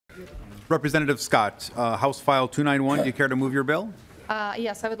Representative Scott, House File 291, do you care to move your bill?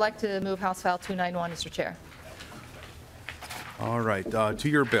 Yes, I would like to move House File 291, Mr. Chair. All right, to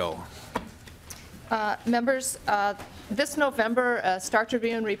your bill. Members, this November, a Star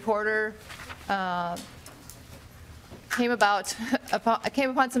Tribune reporter came upon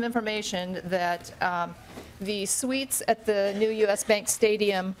some information that the suites at the new U.S. Bank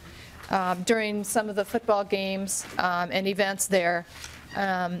Stadium during some of the football games and events there,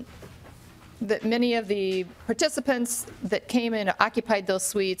 that many of the participants that came in and occupied those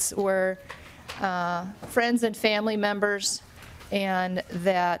suites were friends and family members, and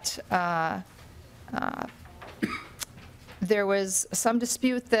that there was some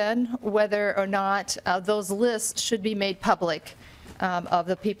dispute then whether or not those lists should be made public of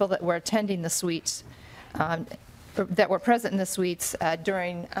the people that were attending the suites, that were present in the suites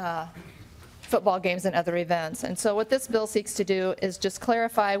during football games and other events. And so what this bill seeks to do is just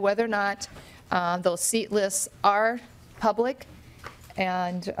clarify whether or not those seat lists are public.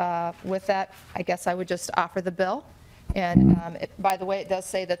 And with that, I guess I would just offer the bill. And by the way, it does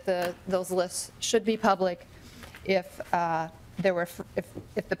say that those lists should be public if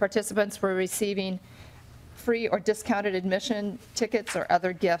if the participants were receiving free or discounted admission tickets or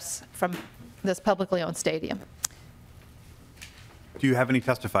other gifts from this publicly owned stadium. Do you have any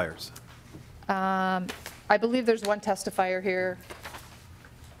testifiers? I believe there's one testifier here.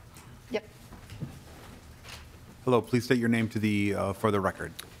 Yep. Hello, please state your name for the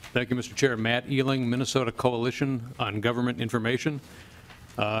record. Thank you, Mr. Chair. Matt Ealing, Minnesota Coalition on Government Information.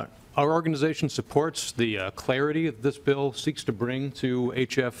 Our organization supports the clarity that this bill seeks to bring to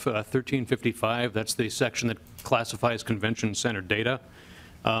HF 1355. That's the section that classifies convention center data.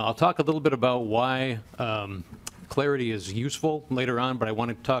 I'll talk a little bit about why clarity is useful later on, but I want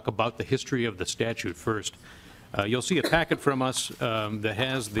to talk about the history of the statute first. You'll see a packet from us that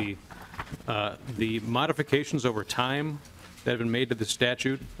has the modifications over time that have been made to the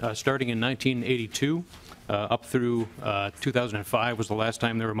statute, starting in 1982 up through 2005 was the last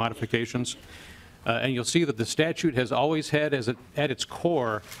time there were modifications. And you'll see that the statute has always had at its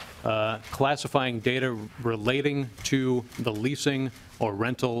core classifying data relating to the leasing or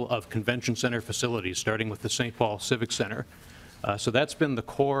rental of convention center facilities, starting with the St. Paul Civic Center. So that's been the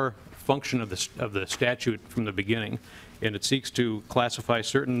core function of the statute from the beginning. And it seeks to classify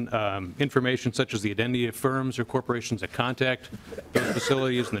certain information such as the identity of firms or corporations that contact those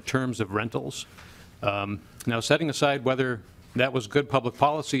facilities and the terms of rentals. Now, setting aside whether that was good public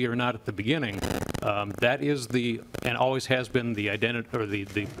policy or not at the beginning, that is and always has been the identity or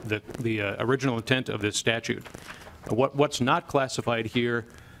the original intent of this statute. What's not classified here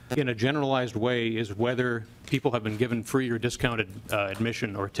in a generalized way is whether people have been given free or discounted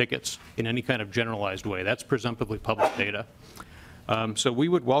admission or tickets in any kind of generalized way. That's presumptively public data. So we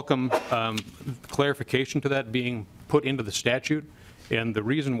would welcome clarification to that being put into the statute. And the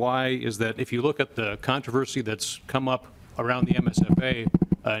reason why is that if you look at the controversy that's come up around the MSFA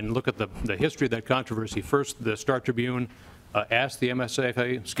and look at the history of that controversy, first the Star Tribune asked the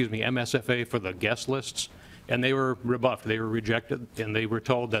MSFA for the guest lists, and they were rebuffed, they were rejected, and they were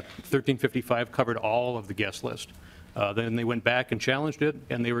told that 1355 covered all of the guest list. Then they went back and challenged it,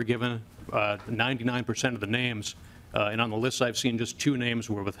 and they were given 99% of the names. And on the list I've seen, just 2 names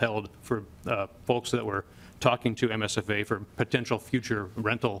were withheld for folks that were talking to MSFA for potential future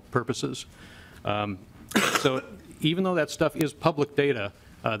rental purposes. So even though that stuff is public data,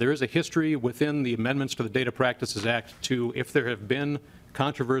 there is a history within the amendments to the Data Practices Act to, if there have been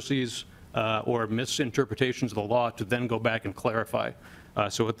controversies or misinterpretations of the law, to then go back and clarify.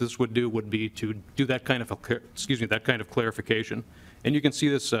 So what this would do would be to do that kind of clarification. And you can see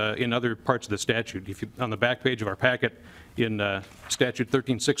this in other parts of the statute. If you, on the back page of our packet, in Statute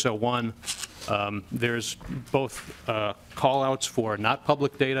 13601, there's both call-outs for not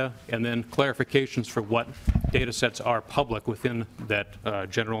public data and then clarifications for what data sets are public within that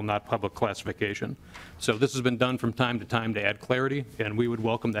general not public classification. So this has been done from time to time to add clarity, and we would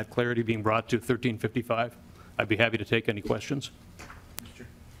welcome that clarity being brought to 1355. I'd be happy to take any questions.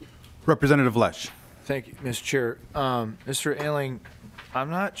 Representative Lesh. Thank you, Mr. Chair. Mr. Ailing, I'm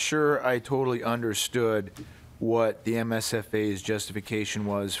not sure I totally understood what the MSFA's justification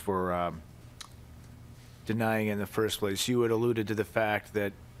was for denying it in the first place. You had alluded to the fact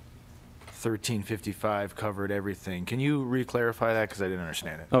that 1355 covered everything. Can you re-clarify that, because I didn't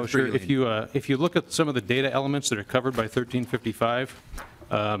understand it? Oh, sure. If you look at some of the data elements that are covered by 1355,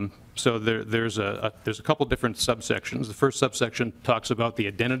 so there's a couple different subsections. The first subsection talks about the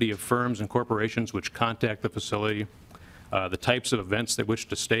identity of firms and corporations which contact the facility, the types of events they wish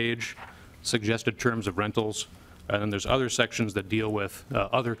to stage, suggested terms of rentals, And then there's other sections that deal with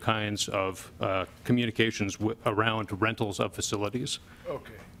other kinds of communications around rentals of facilities.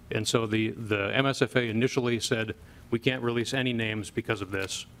 Okay. And so the MSFA initially said, we can't release any names because of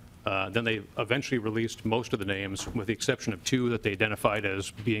this. Then they eventually released most of the names, with the exception of 2 that they identified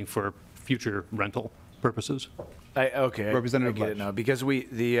as being for future rental purposes. Okay, Representative I get it Lynch. now, because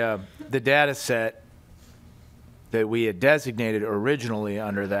the data set that we had designated originally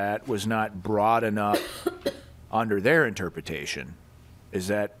under that was not broad enough under their interpretation. Is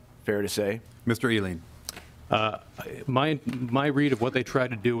that fair to say? Mr. Ealing. My read of what they tried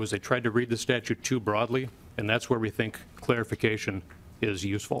to do was they tried to read the statute too broadly, and that's where we think clarification is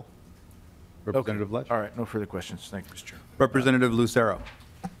useful. Representative Lech. All right, no further questions. Thank you, Mr. Chair. Representative Lucero.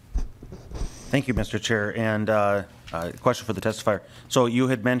 Thank you, Mr. Chair. And question for the testifier. So you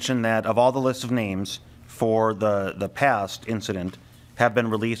had mentioned that of all the list of names for the past incident have been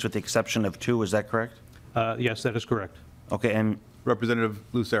released with the exception of 2, is that correct? Yes, that is correct. Okay, and Representative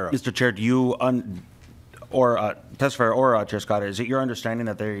Lucero. Mr. Chair, do you, or testifier or Chair Scott, is it your understanding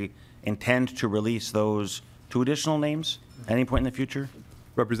that they intend to release those 2 additional names at any point in the future?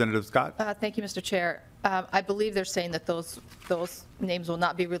 Representative Scott. Thank you, Mr. Chair. I believe they're saying that those names will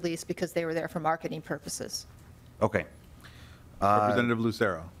not be released because they were there for marketing purposes. Okay. Representative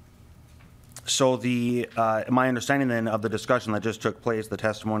Lucero. So my understanding then of the discussion that just took place, the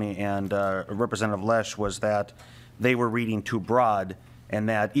testimony and Representative Lesh, was that they were reading too broad, and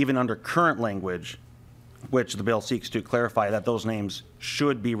that even under current language, which the bill seeks to clarify, that those names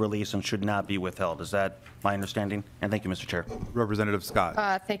should be released and should not be withheld. Is that my understanding? And thank you, Mr. Chair. Representative Scott.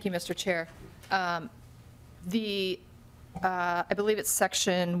 Thank you, Mr. Chair. I believe it's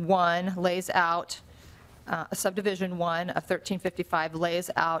Section 1 lays out, Subdivision 1 of 1355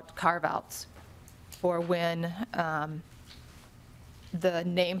 lays out carve-outs for when the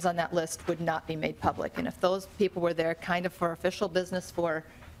names on that list would not be made public. And if those people were there kind of for official business,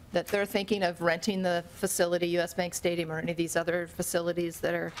 that they're thinking of renting the facility, US Bank Stadium, or any of these other facilities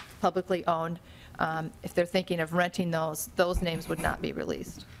that are publicly owned, if they're thinking of renting those names would not be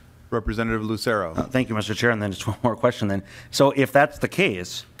released. Representative Lucero. Thank you, Mr. Chair. And then just one more question then. So if that's the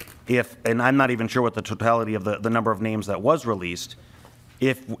case, and I'm not even sure what the totality of the number of names that was released,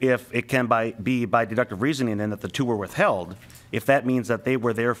 if it can be by deductive reasoning then that the 2 were withheld, if that means that they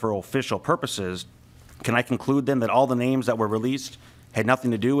were there for official purposes, can I conclude then that all the names that were released had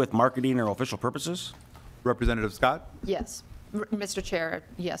nothing to do with marketing or official purposes? Representative Scott. Yes. Mr. Chair,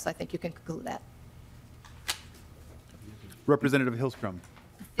 yes, I think you can conclude that. Representative Hillstrom.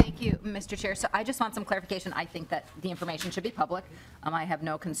 Thank you, Mr. Chair. So I just want some clarification. I think that the information should be public. I have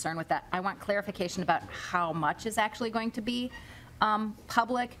no concern with that. I want clarification about how much is actually going to be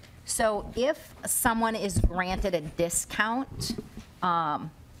public. So if someone is granted a discount,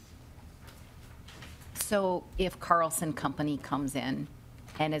 so if Carlson Company comes in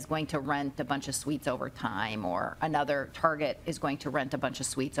and is going to rent a bunch of suites over time, or another Target is going to rent a bunch of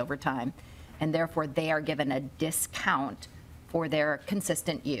suites over time, and therefore they are given a discount for their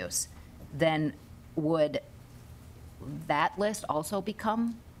consistent use, then would that list also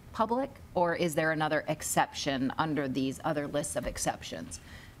become public? Or is there another exception under these other lists of exceptions?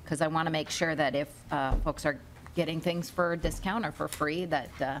 Because I want to make sure that if folks are getting things for a discount or for free, that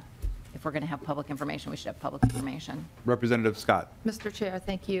if we're going to have public information, we should have public information. Representative Scott. Mr. Chair,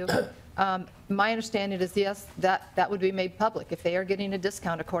 thank you. My understanding is, yes, that would be made public. If they are getting a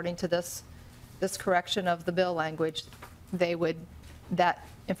discount according to this correction of the bill language, that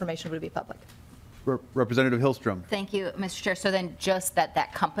information would be public. Representative Hillstrom. Thank you, Mr. Chair. So then just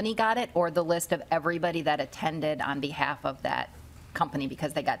that company got it, or the list of everybody that attended on behalf of that company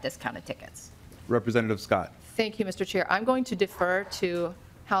because they got discounted tickets? Representative Scott. Thank you, Mr. Chair. I'm going to defer to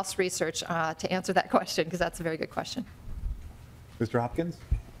House Research to answer that question, because that's a very good question. Mr. Hopkins.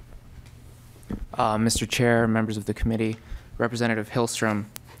 Mr. Chair, members of the committee, Representative Hillstrom,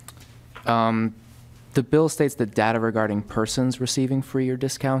 the bill states that data regarding persons receiving free or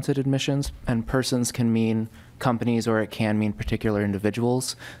discounted admissions, and persons can mean companies or it can mean particular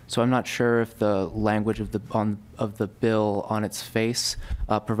individuals. So I'm not sure if the language of the bill on its face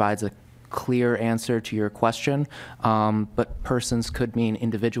provides a clear answer to your question, but persons could mean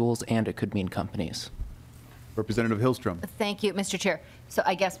individuals and it could mean companies. Representative Hillstrom. Thank you, Mr. Chair. So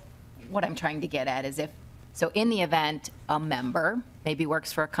I guess what I'm trying to get at is so in the event a member maybe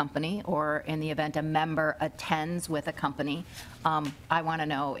works for a company, or in the event a member attends with a company, I want to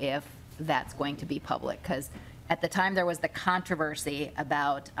know if that's going to be public, because at the time there was the controversy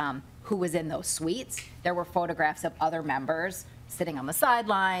about who was in those suites. There were photographs of other members sitting on the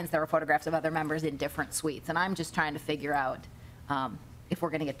sidelines. There were photographs of other members in different suites, and I'm just trying to figure out if we're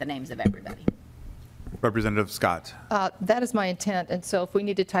going to get the names of everybody. Representative Scott. That is my intent, and so if we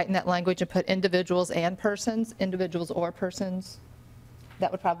need to tighten that language and put individuals and persons, individuals or persons,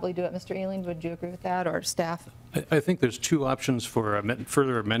 that would probably do it. Mr. Ealing, would you agree with that, or staff? I think there's two options for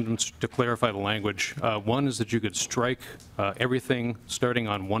further amendments to clarify the language. One is that you could strike everything starting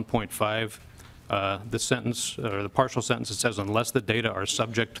on 1.5. The sentence, or the partial sentence, it says, unless the data are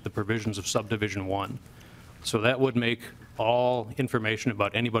subject to the provisions of subdivision 1. So that would make all information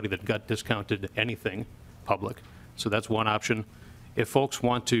about anybody that got discounted anything public. So that's one option. If folks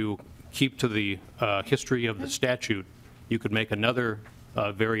want to keep to the history of the statute, you could make another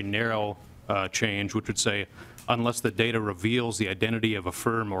very narrow change, which would say, unless the data reveals the identity of a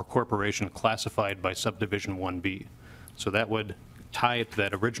firm or corporation classified by subdivision 1B. So that would tie it to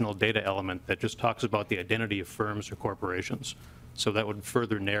that original data element that just talks about the identity of firms or corporations. So that would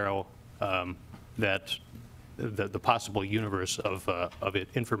further narrow the possible universe of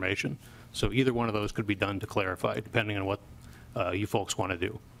information. So either one of those could be done to clarify, depending on what you folks want to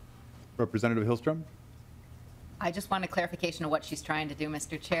do. Representative Hillstrom. I just want a clarification of what she's trying to do,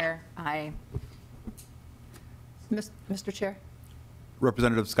 Mr. Chair. Mr. Chair?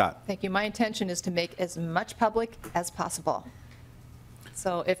 Representative Scott. Thank you. My intention is to make as much public as possible.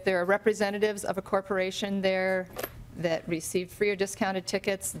 So if there are representatives of a corporation there that received free or discounted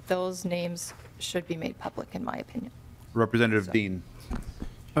tickets, those names should be made public, in my opinion. Representative Dean.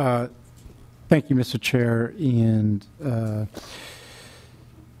 Thank you, Mr. Chair, and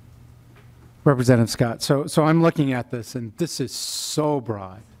Representative Scott. So I'm looking at this, and this is so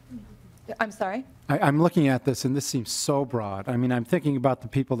broad. I'm sorry? I'm looking at this, and this seems so broad. I mean, I'm thinking about the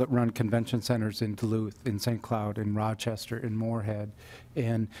people that run convention centers in Duluth, in St. Cloud, in Rochester, in Moorhead,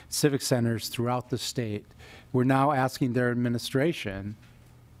 and civic centers throughout the state. We're now asking their administration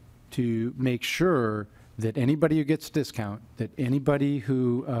to make sure that anybody who gets a discount, that anybody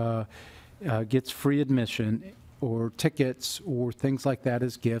who gets free admission or tickets or things like that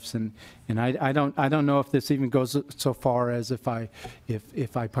as gifts, and I don't know if this even goes so far as if I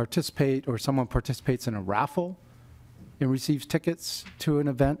participate or someone participates in a raffle and receives tickets to an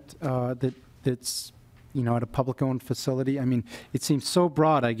event that's at a public-owned facility. I mean, it seems so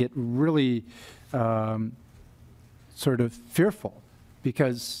broad. I get really sort of fearful,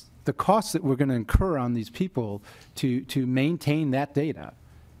 because the costs that we're going to incur on these people to maintain that data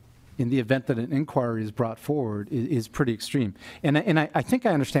in the event that an inquiry is brought forward is pretty extreme. And I think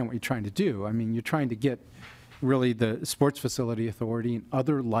I understand what you're trying to do. I mean, you're trying to get really the Sports Facility Authority and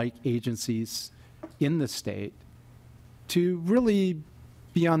other like agencies in the state to really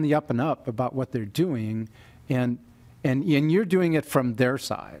be on the up and up about what they're doing, and you're doing it from their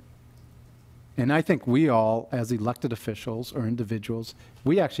side. And I think we all, as elected officials or individuals,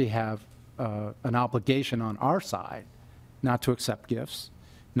 we actually have an obligation on our side not to accept gifts,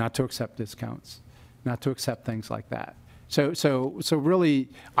 not to accept discounts, not to accept things like that. So really,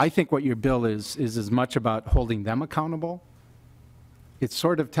 I think what your bill is as much about holding them accountable. It's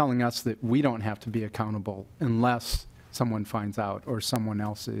sort of telling us that we don't have to be accountable unless someone finds out or someone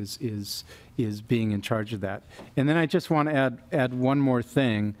else is being in charge of that. And then I just want to add one more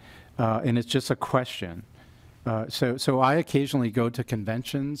thing, and it's just a question. So I occasionally go to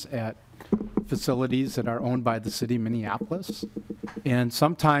conventions at facilities that are owned by the city of Minneapolis, and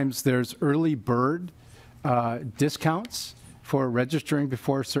sometimes there's early bird discounts for registering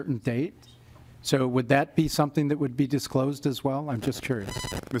before a certain date. So would that be something that would be disclosed as well? I'm just curious.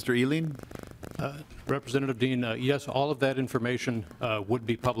 Mr. Ealing. Representative Dean, yes, all of that information would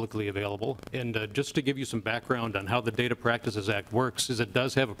be publicly available. And just to give you some background on how the Data Practices Act works, is it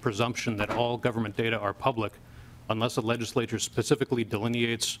does have a presumption that all government data are public unless the legislature specifically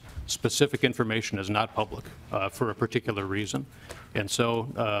delineates specific information as not public for a particular reason. And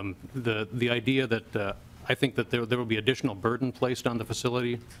so the idea that I think that there will be additional burden placed on the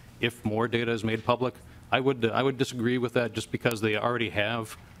facility if more data is made public, I would disagree with that, just because they already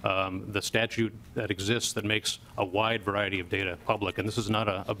have the statute that exists that makes a wide variety of data public, and this is not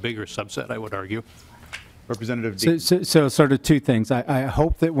a bigger subset, I would argue. Representative Dean. So sort of two things. I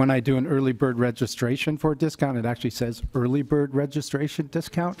hope that when I do an early bird registration for a discount, it actually says early bird registration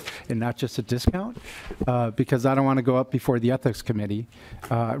discount and not just a discount, because I don't want to go up before the ethics committee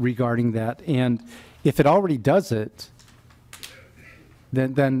regarding that. And if it already does it,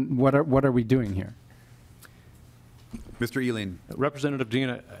 then what are we doing here? Mr. Ealing. Representative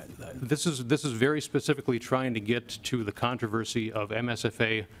Dean, this is very specifically trying to get to the controversy of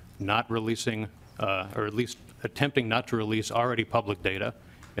MSFA not releasing, or at least attempting not to release already public data.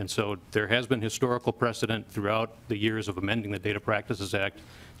 And so there has been historical precedent throughout the years of amending the Data Practices Act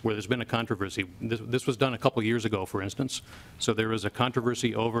where there's been a controversy. This was done a couple years ago, for instance. So there was a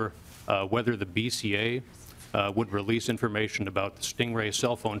controversy over whether the BCA would release information about the Stingray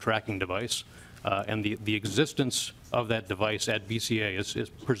cell phone tracking device. And the existence of that device at BCA is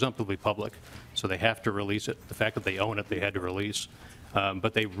presumptively public, so they have to release it. The fact that they own it, they had to release.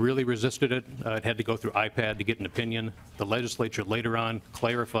 But they really resisted it. It had to go through IPAD to get an opinion. The legislature later on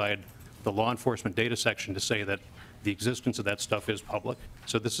clarified the law enforcement data section to say that the existence of that stuff is public.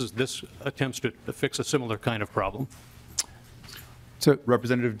 So this attempts to fix a similar kind of problem. So,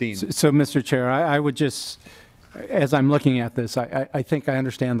 Representative Dean. so Mr. Chair, I would just, as I'm looking at this, I think I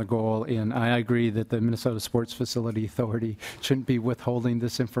understand the goal, and I agree that the Minnesota Sports Facility Authority shouldn't be withholding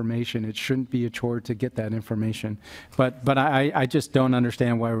this information. It shouldn't be a chore to get that information. But I just don't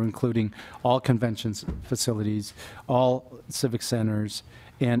understand why we're including all conventions facilities, all civic centers.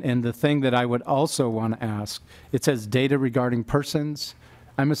 And the thing that I would also want to ask, it says data regarding persons.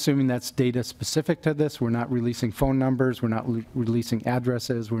 I'm assuming that's data specific to this. We're not releasing phone numbers. We're not releasing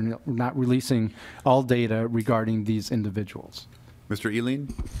addresses. We're not releasing all data regarding these individuals. Mr.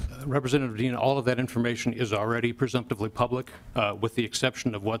 Ealing. Representative Dean, all of that information is already presumptively public, with the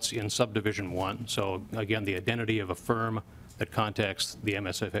exception of what's in subdivision 1. So again, the identity of a firm that contacts the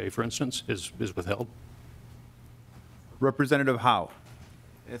MSFA, for instance, is withheld. Representative Howe.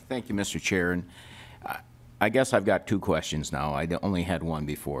 Thank you, Mr. Chair. And I guess I've got two questions now. I only had one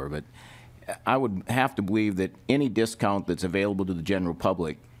before, but I would have to believe that any discount that's available to the general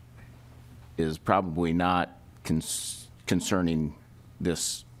public is probably not concerning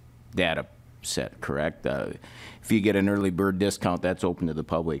this data set, correct? If you get an early bird discount, that's open to the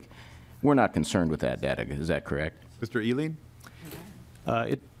public. We're not concerned with that data. Is that correct? Mr. Ealing.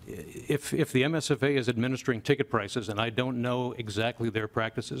 If the MSFA is administering ticket prices, and I don't know exactly their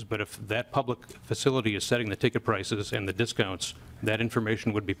practices, but if that public facility is setting the ticket prices and the discounts, that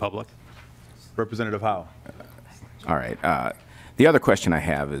information would be public. Representative Howe. All right. The other question I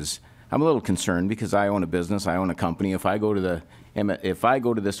have is, I'm a little concerned because I own a business, I own a company. If I go to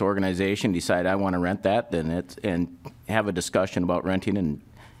this organization, decide I want to rent that, then and have a discussion about renting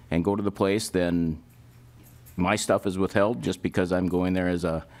and go to the place, then my stuff is withheld just because I'm going there as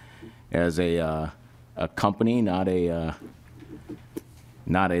a company, not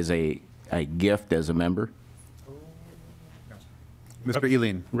as a gift as a member. Mr.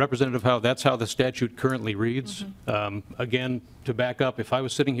 Ealing. Representative Howe, that's how the statute currently reads. Again, to back up, if I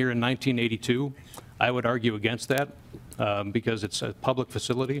was sitting here in 1982, I would argue against that because it's a public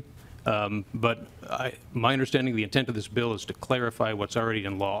facility. But my understanding of the intent of this bill is to clarify what's already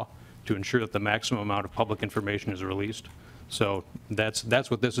in law to ensure that the maximum amount of public information is released. So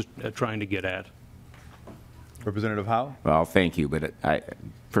that's what this is trying to get at. Representative Howe. Well, thank you, but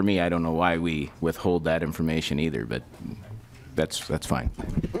for me, I don't know why we withhold that information either, but that's fine.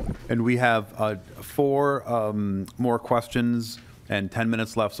 And we have 4 more questions and 10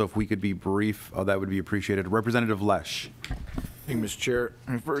 minutes left, so if we could be brief, that would be appreciated. Representative Lesh. Thank you, Mr. Chair.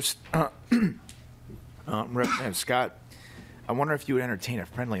 First, Representative Scott, I wonder if you would entertain a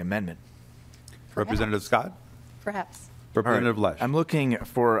friendly amendment. Representative Scott. Perhaps. Representative Lesh. I'm looking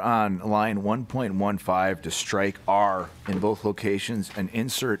for on line 1.15 to strike R in both locations and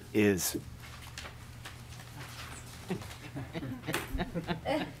insert is.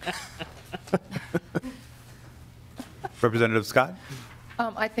 Representative Scott.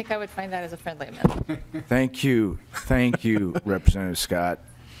 I think I would find that as a friendly amendment. Thank you, Representative Scott.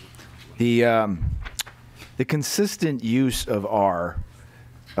 The consistent use of R,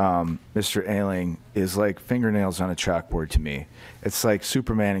 Mr. Ailing, is like fingernails on a chalkboard to me. It's like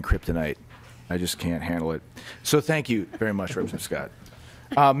Superman and kryptonite. I just can't handle it. So thank you very much, Representative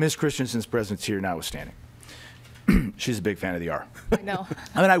Scott. Ms. Christensen's presence here notwithstanding. She's a big fan of the R. I know.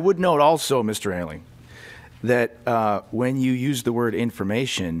 I mean, I would note also, Mr. Ailing, that when you used the word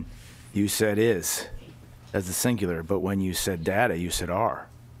information, you said is as the singular, but when you said data, you said are.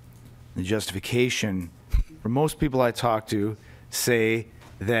 The justification for most people I talk to say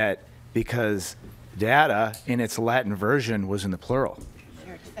that because data in its Latin version was in the plural. She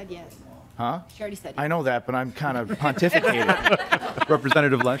already said yes. Huh? She already said I yes. know that, but I'm kind of pontificating.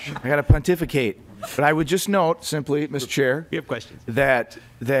 Representative Lesh. I got to pontificate. But I would just note simply, Mr. Chair, You have questions?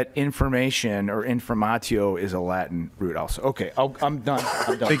 that information or informatio is a Latin root also. Okay, I'm done.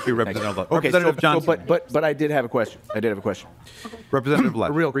 Thank you, Representative Lesh. Okay, Representative Johnson. but I did have a question. Representative Lesh.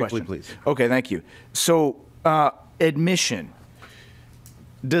 A real briefly, question. please. Okay, thank you. So, admission.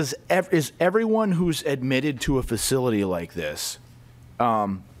 Is everyone who's admitted to a facility like this,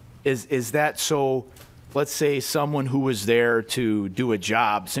 is that so let's say someone who was there to do a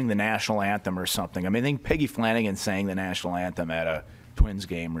job, sing the national anthem or something. I mean, I think Peggy Flanagan sang the national anthem at a Twins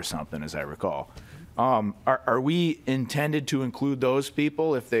game or something, as I recall. Are we intended to include those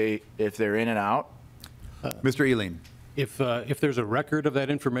people if they're in and out? Mr. Ealing. If there's a record of that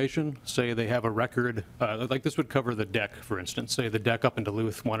information, say they have a record, like this would cover the deck, for instance. Say the deck up in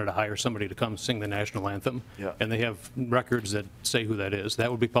Duluth wanted to hire somebody to come sing the national anthem, Yeah. and they have records that say who that is.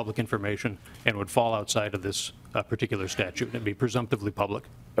 That would be public information and would fall outside of this particular statute. It'd be presumptively public.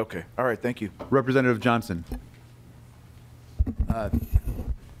 Okay, all right, thank you. Representative Johnson.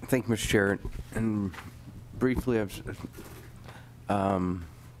 Thank you, Mr. Chair. And briefly,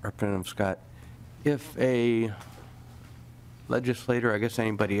 Representative Scott, if a legislator, I guess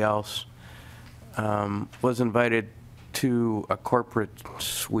anybody else, was invited to a corporate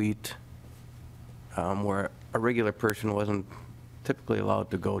suite where a regular person wasn't typically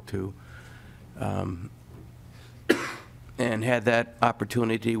allowed to go to, and had that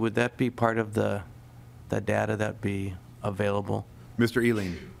opportunity, would that be part of the data that be available? Mr.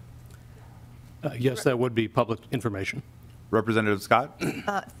 Ealing. Yes, that would be public information. Representative Scott.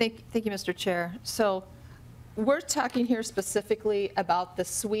 Thank you, Mr. Chair. So we're talking here specifically about the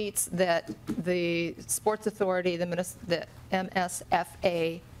suites that the Sports Authority, the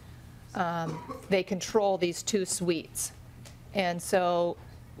MSFA, they control these 2 suites. And so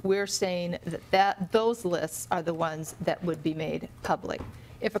we're saying that those lists are the ones that would be made public.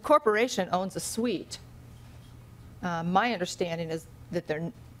 If a corporation owns a suite, my understanding is that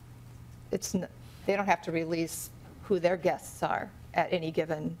they don't have to release who their guests are at any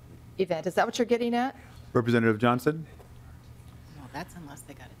given event. Is that what you're getting at? Representative Johnson. No, that's unless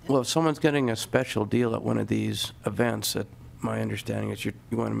they got it. Well, if someone's getting a special deal at one of these events, my understanding is you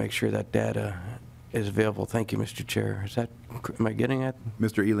want to make sure that data is available. Thank you, Mr. Chair. Am I getting at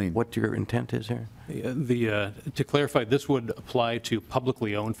Mr. Ealing. what your intent is here? To clarify, this would apply to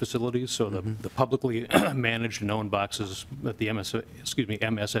publicly owned facilities, so the publicly managed and owned boxes that the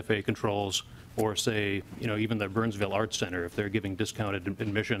MSFA controls, or say, even the Burnsville Arts Center, if they're giving discounted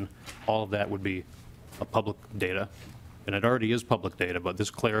admission, all of that would be a public data. And it already is public data, but this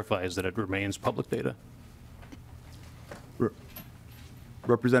clarifies that it remains public data.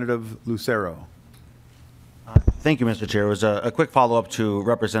 Representative Lucero. Thank you, Mr. Chair. It was a quick follow-up to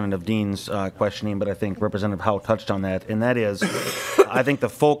Representative Dean's questioning, but I think Representative Howe touched on that, and that is, I think the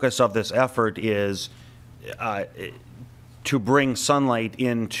focus of this effort is to bring sunlight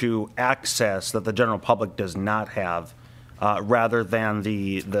into access that the general public does not have, rather than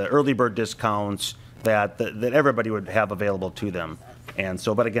the early bird discounts that everybody would have available to them. And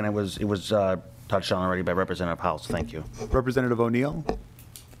so, but again, it was touched on already by Representative Howe, so thank you. Representative O'Neill.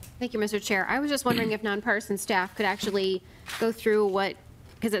 Thank you, Mr. Chair. I was just wondering if nonpartisan staff could actually go through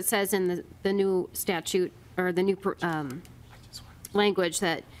because it says in the new statute, or the new language,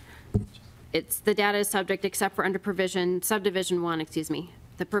 that the data is subject except for under subdivision 1,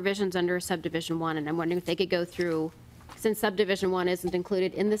 the provisions under subdivision 1, and I'm wondering if they could go through, since subdivision 1 isn't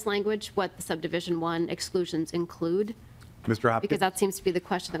included in this language, what the subdivision 1 exclusions include. Mr. Hopkins. Because that seems to be the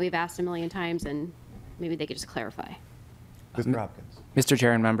question that we've asked a million times, and maybe they could just clarify. Mr. Hopkins. Mr.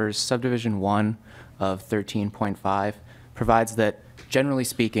 Chair and members, subdivision 1 of 13.5 provides that, generally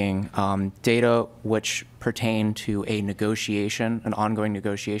speaking, data which pertain to a negotiation, an ongoing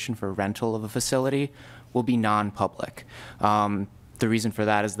negotiation for rental of a facility, will be non-public. The reason for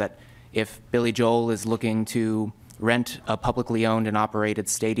that is that if Billy Joel is looking to rent a publicly owned and operated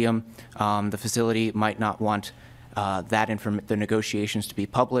stadium, the facility might not want the negotiations to be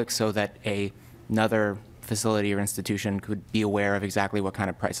public, so that another facility or institution could be aware of exactly what kind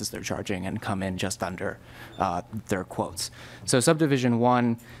of prices they're charging and come in just under their quotes. So subdivision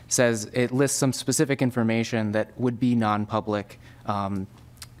 1 says, it lists some specific information that would be non-public.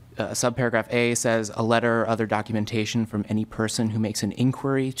 Subparagraph A says a letter or other documentation from any person who makes an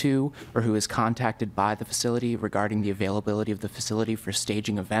inquiry to or who is contacted by the facility regarding the availability of the facility for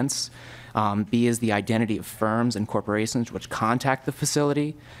staging events. B is the identity of firms and corporations which contact the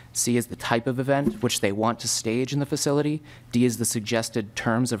facility. C is the type of event which they want to stage in the facility. D is the suggested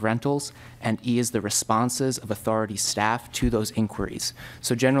terms of rentals. And E is the responses of authority staff to those inquiries.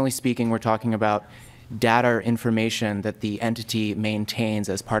 So generally speaking, we're talking about data or information that the entity maintains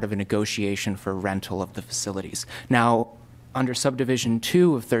as part of a negotiation for rental of the facilities. Now, under subdivision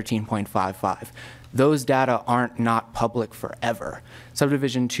 2 of 13.55, those data aren't not public forever.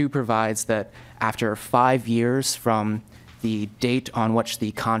 Subdivision 2 provides that after 5 years from the date on which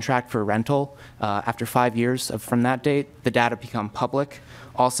the contract for rental, after 5 years from that date, the data become public.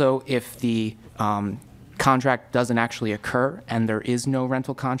 Also, if the contract doesn't actually occur and there is no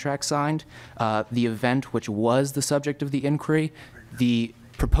rental contract signed, the event which was the subject of the inquiry, the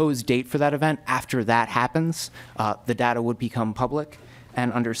proposed date for that event, after that happens, the data would become public.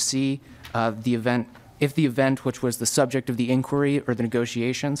 And under C, if the event which was the subject of the inquiry or the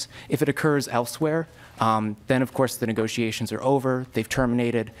negotiations, if it occurs elsewhere, then of course the negotiations are over, they've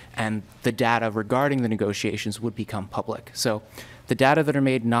terminated, and the data regarding the negotiations would become public. So the data that are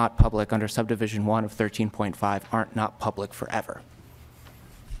made not public under subdivision 1 of 13.5 aren't not public forever.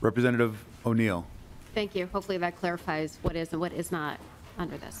 Representative O'Neill. Thank you. Hopefully that clarifies what is and what is not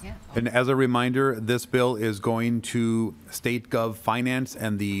under this. Yeah. And as a reminder, this bill is going to State Gov Finance,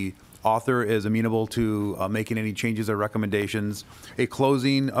 and the author is amenable to making any changes or recommendations. A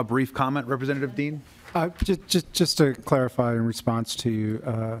brief comment, Representative Dean? Just to clarify in response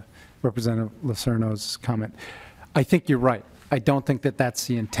to Representative Lucerno's comment, I think you're right. I don't think that that's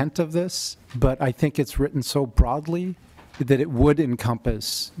the intent of this, but I think it's written so broadly that it would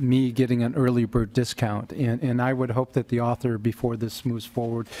encompass me getting an early bird discount. And I would hope that the author, before this moves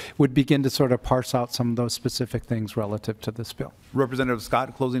forward, would begin to sort of parse out some of those specific things relative to this bill. Representative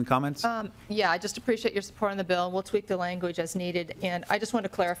Scott, closing comments? Yeah, I just appreciate your support on the bill. We'll tweak the language as needed. And I just want to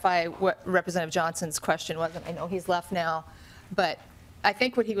clarify what Representative Johnson's question was. I know he's left now, but I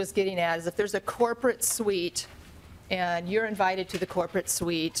think what he was getting at is if there's a corporate suite and you're invited to the corporate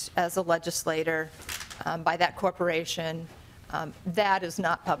suite as a legislator by that corporation, that is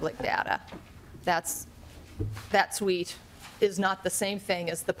not public data. That suite is not the same thing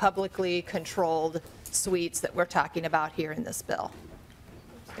as the publicly controlled suites that we're talking about here in this bill.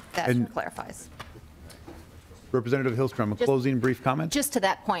 If that clarifies. Representative Hillstrom, a closing brief comment? Just to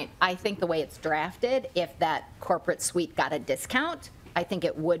that point, I think the way it's drafted, if that corporate suite got a discount, I think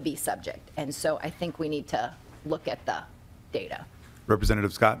it would be subject. And so I think we need to look at the data.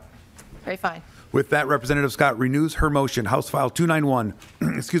 Representative Scott? Very fine. With that, Representative Scott renews her motion, House File 291,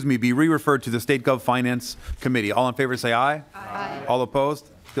 excuse me, be re-referred to the State Gov Finance Committee. All in favor say aye. Aye. All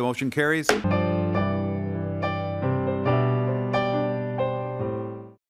opposed? The motion carries.